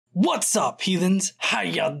What's up, heathens? How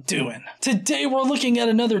y'all doing? Today we're looking at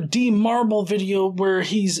another D Marble video where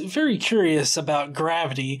he's very curious about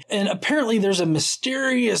gravity, and apparently there's a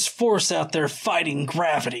mysterious force out there fighting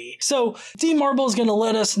gravity. So D Marble is going to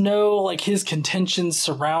let us know like his contentions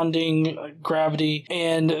surrounding gravity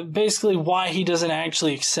and basically why he doesn't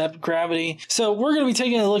actually accept gravity. So we're going to be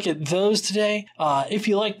taking a look at those today. If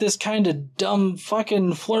you like this kind of dumb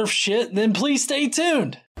fucking flurf shit, then please stay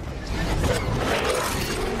tuned.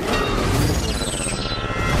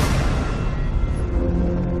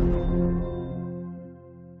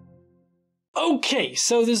 Okay,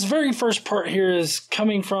 so this very first part here is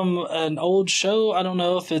coming from an old show. I don't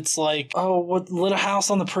know if it's like, what Little House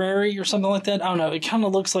on the Prairie or something like that. I don't know. It kind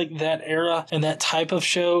of looks like that era and that type of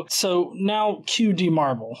show. So now cue D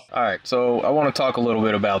Marble. All right, so I want to talk a little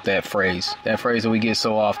bit about that phrase that we get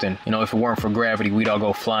so often. You know, if it weren't for gravity, we'd all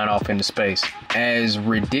go flying off into space. As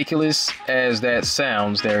ridiculous as that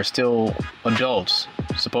sounds, there are still adults,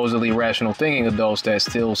 supposedly rational thinking adults, that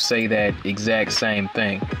still say that exact same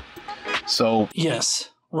thing. So yes,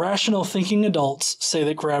 rational thinking adults say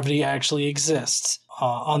that gravity actually exists.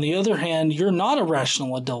 On the other hand, you're not a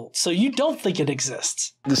rational adult, so you don't think it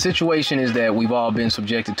exists. The situation is that we've all been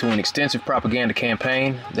subjected to an extensive propaganda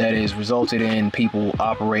campaign that has resulted in people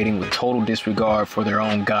operating with total disregard for their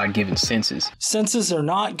own God-given senses. Senses are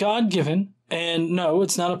not God-given. And no,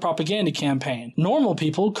 it's not a propaganda campaign. Normal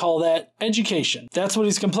people call that education. That's what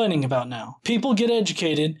he's complaining about now. People get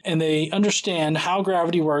educated and they understand how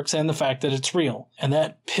gravity works and the fact that it's real. And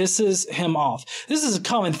that pisses him off. This is a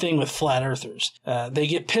common thing with flat earthers. They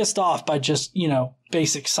get pissed off by just,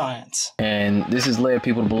 basic science. And this has led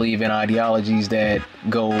people to believe in ideologies that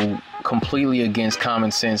go completely against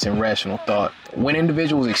common sense and rational thought. When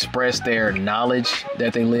individuals express their knowledge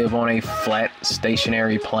that they live on a flat,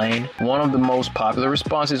 stationary plane, one of the most popular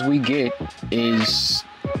responses we get is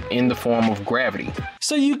in the form of gravity.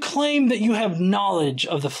 So you claim that you have knowledge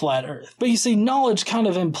of the flat earth, but you see, knowledge kind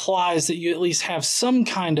of implies that you at least have some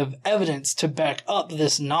kind of evidence to back up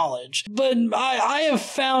this knowledge. But I have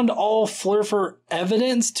found all flurfer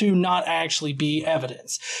evidence to not actually be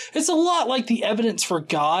evidence. It's a lot like the evidence for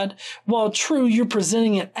God. While true, you're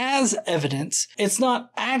presenting it as evidence, it's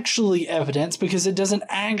not actually evidence because it doesn't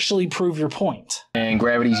actually prove your point. And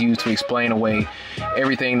gravity is used to explain away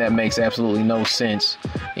everything that makes absolutely no sense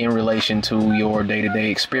in relation to your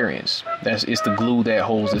day-to-day experience. It's the glue that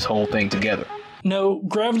holds this whole thing together. No,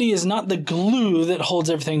 gravity is not the glue that holds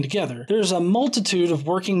everything together. There's a multitude of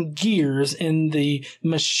working gears in the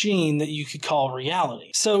machine that you could call reality.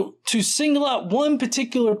 So to single out one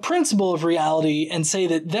particular principle of reality and say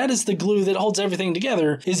that that is the glue that holds everything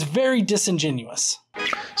together is very disingenuous.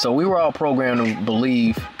 So we were all programmed to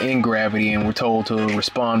believe in gravity, and we're told to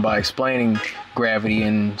respond by explaining gravity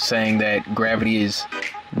and saying that gravity is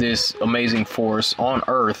this amazing force on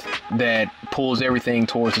Earth that pulls everything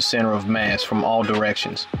towards the center of mass from all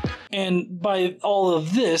directions. And by all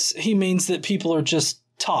of this, he means that people are just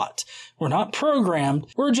taught. We're not programmed,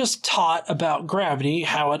 we're just taught about gravity,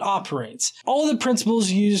 how it operates. All the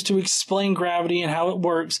principles used to explain gravity and how it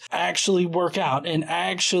works actually work out and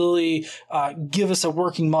actually give us a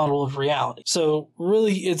working model of reality. So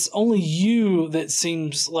really, it's only you that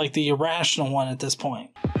seems like the irrational one at this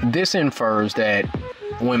point. This infers that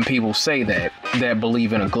when people say that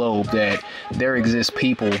believe in a globe, that there exist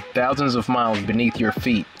people thousands of miles beneath your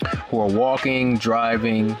feet who are walking,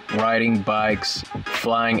 driving, riding bikes,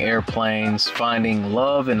 flying airplanes, finding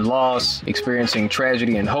love and loss, experiencing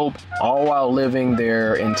tragedy and hope, all while living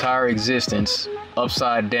their entire existence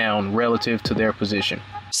upside down relative to their position.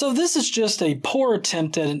 So this is just a poor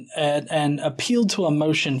attempt at an appeal to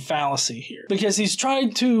emotion fallacy here, because he's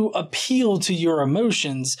tried to appeal to your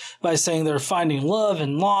emotions by saying they're finding love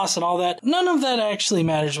and loss and all that. None of that actually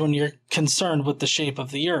matters when you're concerned with the shape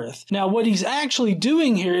of the earth. Now, what he's actually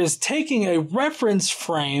doing here is taking a reference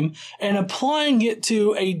frame and applying it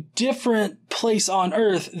to a different place on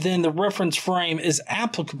earth than the reference frame is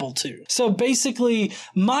applicable to. So basically,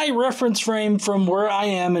 my reference frame from where I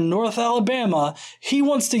am in North Alabama, he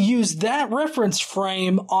wants to use that reference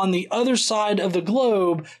frame on the other side of the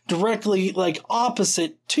globe directly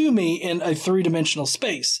opposite to me in a three-dimensional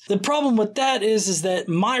space. The problem with that is that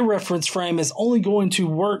my reference frame is only going to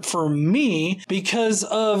work for me because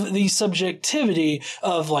of the subjectivity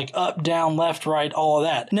of up, down, left, right, all of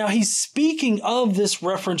that. Now he's speaking of this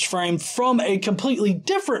reference frame from a completely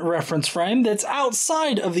different reference frame that's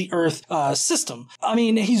outside of the Earth system. I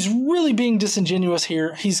mean, he's really being disingenuous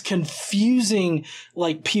here. He's confusing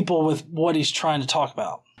people with what he's trying to talk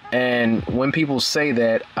about. And when people say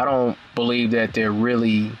that, I don't believe that they're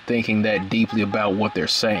really thinking that deeply about what they're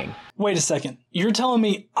saying. Wait a second. You're telling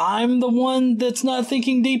me I'm the one that's not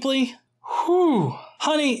thinking deeply? Whew.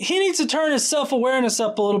 Honey, he needs to turn his self-awareness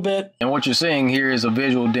up a little bit. And what you're seeing here is a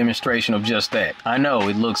visual demonstration of just that. I know,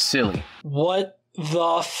 it looks silly. What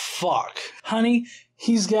the fuck? Honey,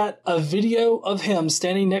 he's got a video of him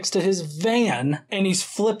standing next to his van, and he's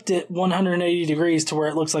flipped it 180 degrees to where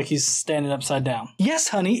it looks like he's standing upside down. Yes,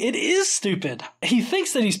 honey, it is stupid. He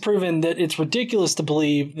thinks that he's proven that it's ridiculous to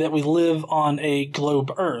believe that we live on a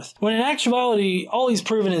globe Earth, when in actuality, all he's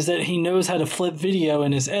proven is that he knows how to flip video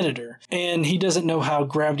in his editor, and he doesn't know how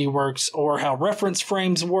gravity works, or how reference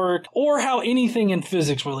frames work, or how anything in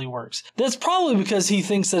physics really works. That's probably because he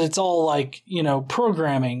thinks that it's all like,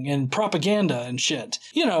 programming and propaganda and shit.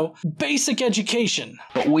 Basic education.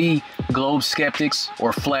 But we, globe skeptics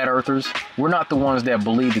or flat earthers, we're not the ones that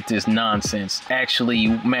believe that this nonsense actually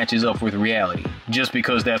matches up with reality, just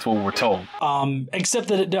because that's what we're told. Except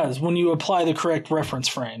that it does when you apply the correct reference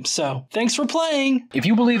frame. So, thanks for playing. If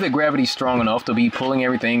you believe that gravity's strong enough to be pulling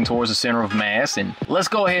everything towards the center of mass, and let's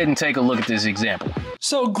go ahead and take a look at this example.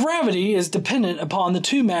 So gravity is dependent upon the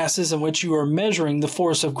two masses in which you are measuring the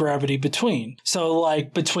force of gravity between. So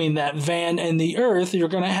like between that van and the Earth, you're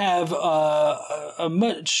going to have a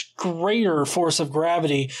much greater force of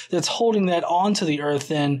gravity that's holding that onto the Earth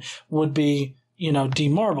than would be D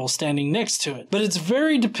Marble standing next to it. But it's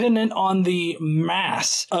very dependent on the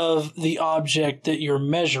mass of the object that you're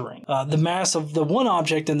measuring. The mass of the one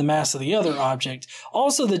object and the mass of the other object.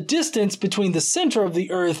 Also the distance between the center of the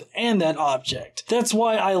Earth and that object. That's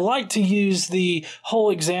why I like to use the whole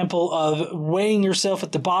example of weighing yourself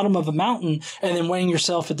at the bottom of a mountain and then weighing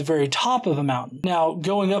yourself at the very top of a mountain. Now,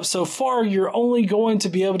 going up so far, you're only going to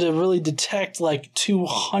be able to really detect like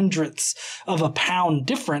 2/100ths of a pound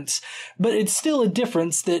difference, but it's still a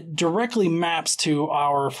difference that directly maps to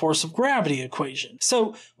our force of gravity equation.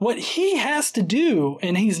 So what he has to do,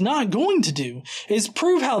 and he's not going to do, is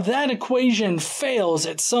prove how that equation fails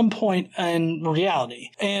at some point in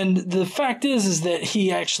reality. And the fact is that he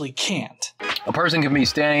actually can't. A person can be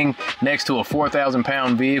standing next to a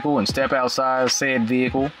 4,000-pound vehicle and step outside said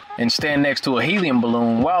vehicle and stand next to a helium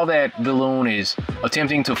balloon while that balloon is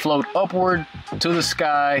attempting to float upward to the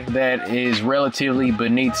sky that is relatively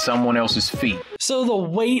beneath someone else's feet. So the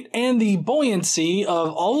weight and the buoyancy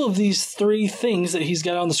of all of these three things that he's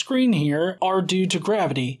got on the screen here are due to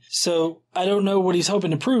gravity. So I don't know what he's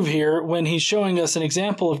hoping to prove here when he's showing us an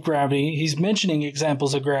example of gravity. He's mentioning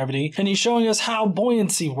examples of gravity, and he's showing us how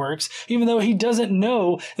buoyancy works, even though he doesn't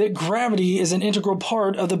know that gravity is an integral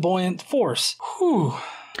part of the buoyant force. Whew.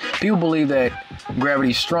 People believe that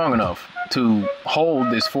gravity is strong enough to hold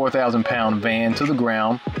this 4,000-pound van to the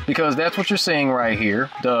ground because that's what you're seeing right here.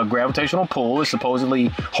 The gravitational pull is supposedly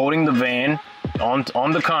holding the van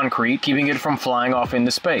on the concrete, keeping it from flying off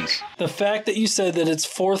into space. The fact that you said that it's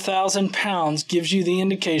 4,000 pounds gives you the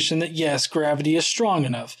indication that yes, gravity is strong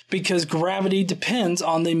enough, because gravity depends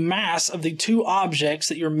on the mass of the two objects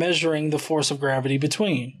that you're measuring the force of gravity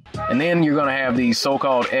between. And then you're going to have these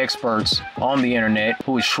so-called experts on the internet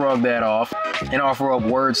who would shrug that off and offer up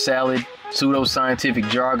word salad, pseudoscientific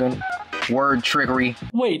jargon, word trickery.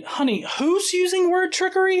 Wait, honey, who's using word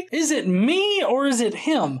trickery? Is it me or is it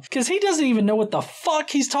him? Because he doesn't even know what the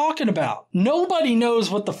fuck he's talking about. Nobody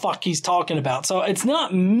knows what the fuck he's talking about. So it's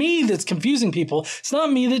not me that's confusing people. It's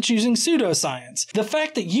not me that's using pseudoscience. The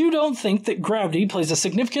fact that you don't think that gravity plays a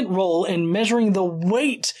significant role in measuring the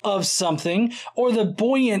weight of something or the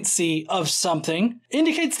buoyancy of something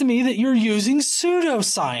indicates to me that you're using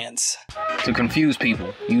pseudoscience. To confuse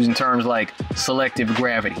people using terms like selective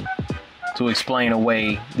gravity to explain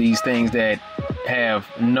away these things that have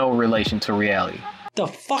no relation to reality. The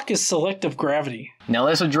fuck is selective gravity? Now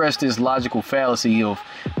let's address this logical fallacy of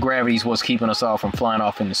gravity's what's keeping us all from flying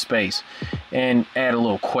off into space and add a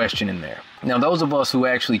little question in there. Now, those of us who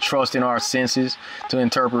actually trust in our senses to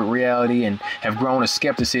interpret reality and have grown a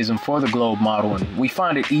skepticism for the globe model, and we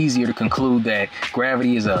find it easier to conclude that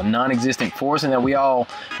gravity is a non-existent force and that we all,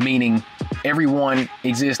 meaning everyone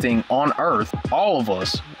existing on Earth, all of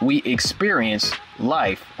us, we experience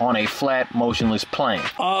life on a flat, motionless plane.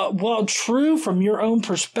 Well, true, from your own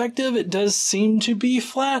perspective, it does seem to be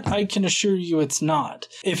flat. I can assure you it's not.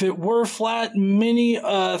 If it were flat, many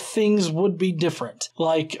things would be different.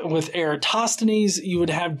 Like with Eratosthenes, you would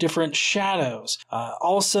have different shadows.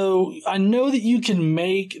 Also, I know that you can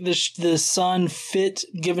make the sun fit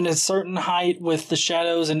given a certain height with the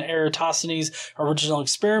shadows in Eratosthenes' original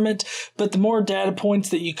experiment, but the more data points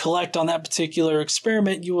that you collect on that particular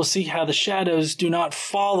experiment, you will see how the shadows do not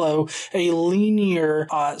follow a linear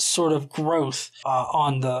sort of growth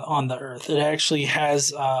on the Earth. It actually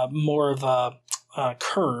has more of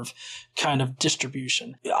curve kind of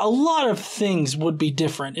distribution. A lot of things would be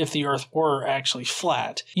different if the Earth were actually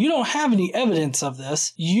flat. You don't have any evidence of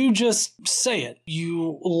this. You just say it.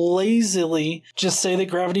 You lazily just say that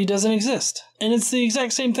gravity doesn't exist. And it's the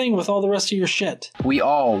exact same thing with all the rest of your shit. We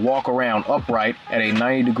all walk around upright at a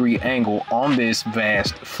 90-degree angle on this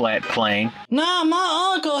vast, flat plane. Nah,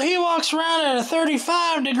 my uncle, he walks around at a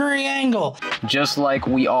 35-degree angle. Just like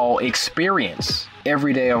we all experience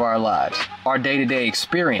every day of our lives. Our day-to-day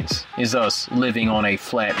experience is us living on a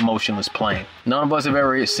flat, motionless plane. None of us have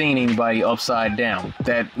ever seen anybody upside down.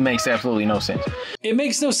 That makes absolutely no sense. It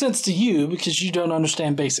makes no sense to you because you don't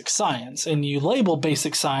understand basic science, and you label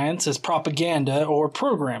basic science as propaganda or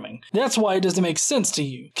programming. That's why it doesn't make sense to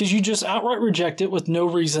you, because you just outright reject it with no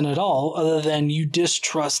reason at all other than you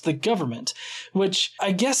distrust the government, which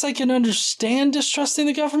I guess I can understand distrusting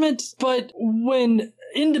the government, but when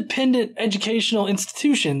independent educational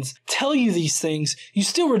institutions tell you these things, you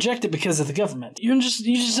still reject it because of the government. You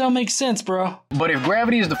just don't make sense, bro. But if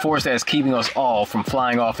gravity is the force that's keeping us all from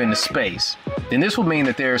flying off into space, then this would mean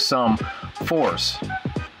that there's some force,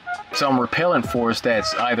 some repellent force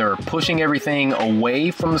that's either pushing everything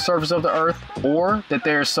away from the surface of the Earth, or that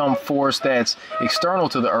there's some force that's external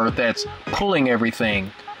to the Earth that's pulling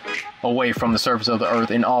everything away from the surface of the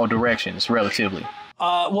Earth in all directions, relatively.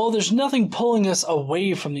 Well, there's nothing pulling us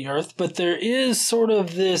away from the Earth, but there is sort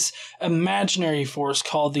of this imaginary force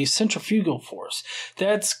called the centrifugal force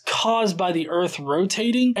that's caused by the Earth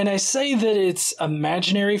rotating. And I say that it's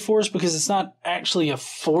imaginary force because it's not actually a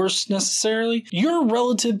force necessarily. Your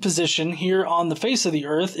relative position here on the face of the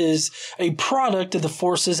Earth is a product of the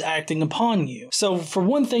forces acting upon you. So for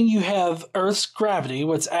one thing, you have Earth's gravity,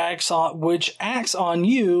 which acts on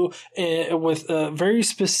you with a very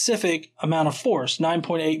specific amount of force.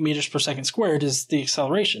 9.8 meters per second squared is the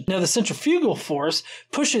acceleration. Now, the centrifugal force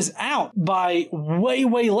pushes out by way,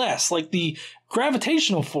 way less. Like the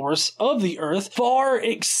gravitational force of the Earth far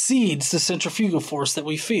exceeds the centrifugal force that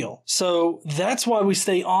we feel. So that's why we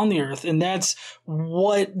stay on the Earth, and that's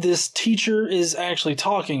what this teacher is actually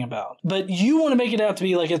talking about. But you want to make it out to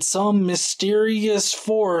be like it's some mysterious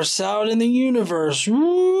force out in the universe,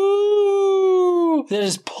 woo, that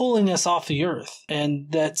is pulling us off the Earth, and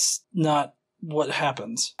that's not what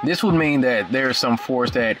happens. This would mean that there's some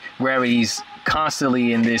force that gravity's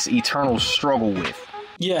constantly in this eternal struggle with.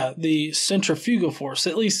 Yeah, the centrifugal force,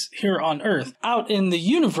 at least here on Earth. Out in the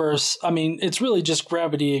universe, I mean, it's really just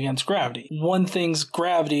gravity against gravity. One thing's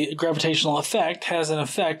gravitational effect has an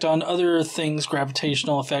effect on other things'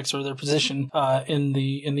 gravitational effects or their position in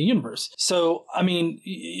the universe. So, I mean,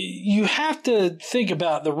 you have to think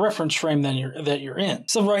about the reference frame that you're in.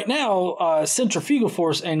 So right now, centrifugal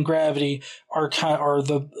force and gravity are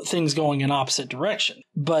the things going in opposite direction.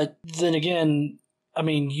 But then again, I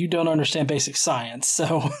mean, you don't understand basic science,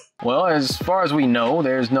 so... Well, as far as we know,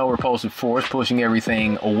 there's no repulsive force pushing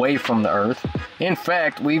everything away from the Earth. In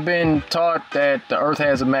fact, we've been taught that the Earth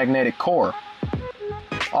has a magnetic core.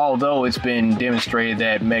 Although it's been demonstrated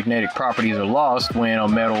that magnetic properties are lost when a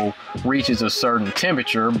metal reaches a certain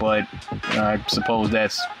temperature, but I suppose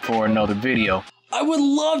that's for another video. I would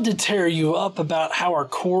love to tear you up about how our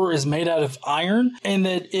core is made out of iron and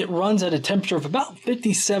that it runs at a temperature of about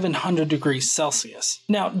 5,700 degrees Celsius.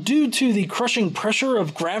 Now, due to the crushing pressure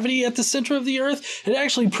of gravity at the center of the Earth, it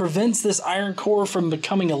actually prevents this iron core from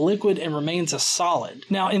becoming a liquid and remains a solid.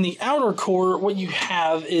 Now, in the outer core, what you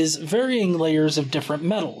have is varying layers of different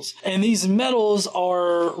metals, and these metals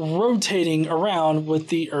are rotating around with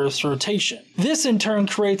the Earth's rotation. This in turn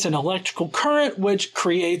creates an electrical current, which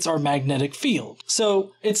creates our magnetic field.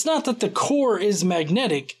 So it's not that the core is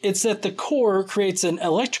magnetic, it's that the core creates an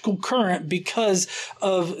electrical current because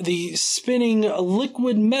of the spinning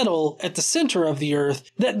liquid metal at the center of the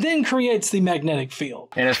Earth that then creates the magnetic field.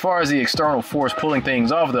 And as far as the external force pulling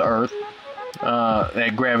things off the Earth,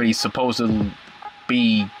 that gravity's supposed to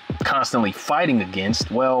be constantly fighting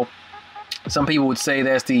against, well, some people would say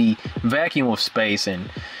that's the vacuum of space and,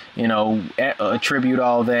 attribute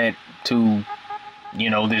all that to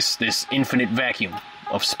this infinite vacuum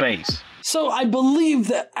of space. So I believe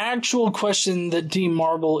the actual question that D.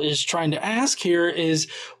 Marble is trying to ask here is,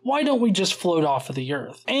 why don't we just float off of the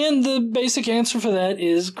Earth? And the basic answer for that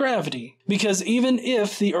is gravity. Because even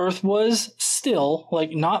if the Earth was still,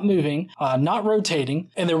 like not moving, not rotating,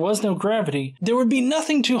 and there was no gravity, there would be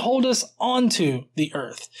nothing to hold us onto the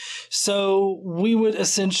Earth. So we would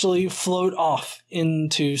essentially float off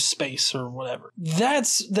into space or whatever.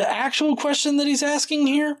 That's the actual question that he's asking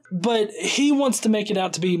here, but he wants to make it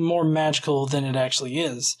out to be more magical than it actually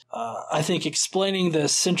is. I think explaining the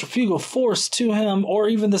centrifugal force to him, or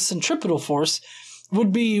even the centripetal force,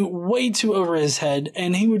 would be way too over his head,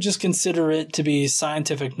 and he would just consider it to be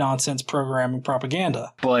scientific nonsense programming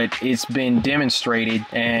propaganda. But it's been demonstrated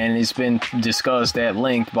and it's been discussed at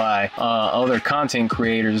length by other content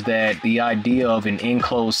creators that the idea of an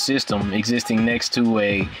enclosed system existing next to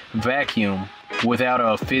a vacuum without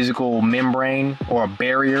a physical membrane or a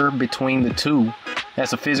barrier between the two,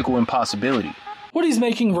 that's a physical impossibility. What he's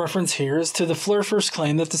making reference here is to the Flurfer's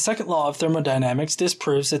claim that the second law of thermodynamics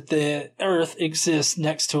disproves that the Earth exists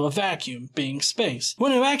next to a vacuum, being space.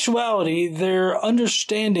 When in actuality, their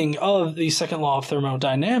understanding of the second law of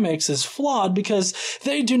thermodynamics is flawed because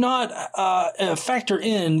they do not factor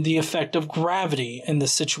in the effect of gravity in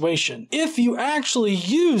this situation. If you actually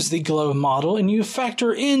use the globe model and you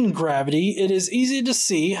factor in gravity, it is easy to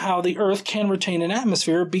see how the Earth can retain an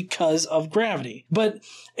atmosphere because of gravity. But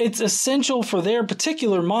it's essential for their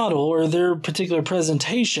particular model or their particular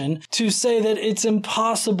presentation to say that it's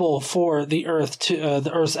impossible for the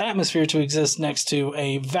Earth's atmosphere to exist next to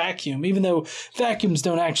a vacuum, even though vacuums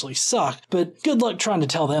don't actually suck. But good luck trying to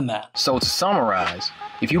tell them that. So to summarize,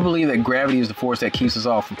 if you believe that gravity is the force that keeps us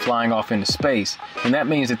all from flying off into space, then that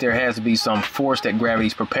means that there has to be some force that gravity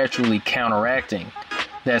is perpetually counteracting,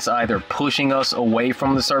 that's either pushing us away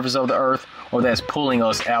from the surface of the Earth or that's pulling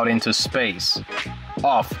us out into space,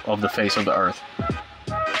 off of the face of the Earth.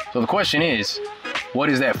 So the question is, what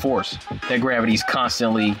is that force that gravity is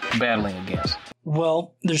constantly battling against?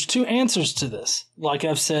 Well, there's two answers to this, like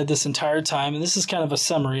I've said this entire time, and this is kind of a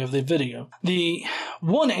summary of the video. The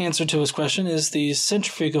one answer to his question is the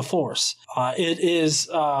centrifugal force. It is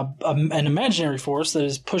an imaginary force that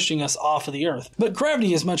is pushing us off of the Earth. But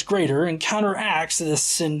gravity is much greater and counteracts this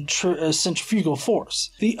centrifugal force.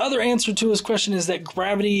 The other answer to his question is that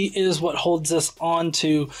gravity is what holds us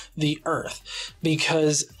onto the Earth,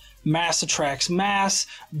 because mass attracts mass.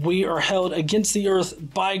 We are held against the Earth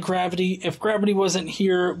by gravity. If gravity wasn't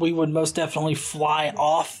here, we would most definitely fly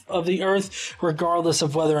off of the Earth, regardless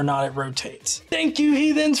of whether or not it rotates. Thank you,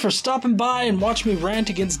 heathens, for stopping by and watching me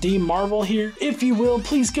rant against D Marvel here. If you will,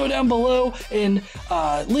 please go down below and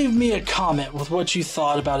leave me a comment with what you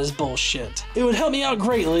thought about his bullshit. It would help me out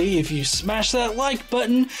greatly if you smash that like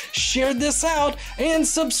button, shared this out, and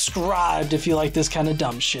subscribed if you like this kind of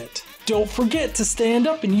dumb shit. Don't forget to stand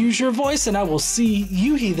up and use your voice, and I will see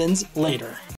you heathens later.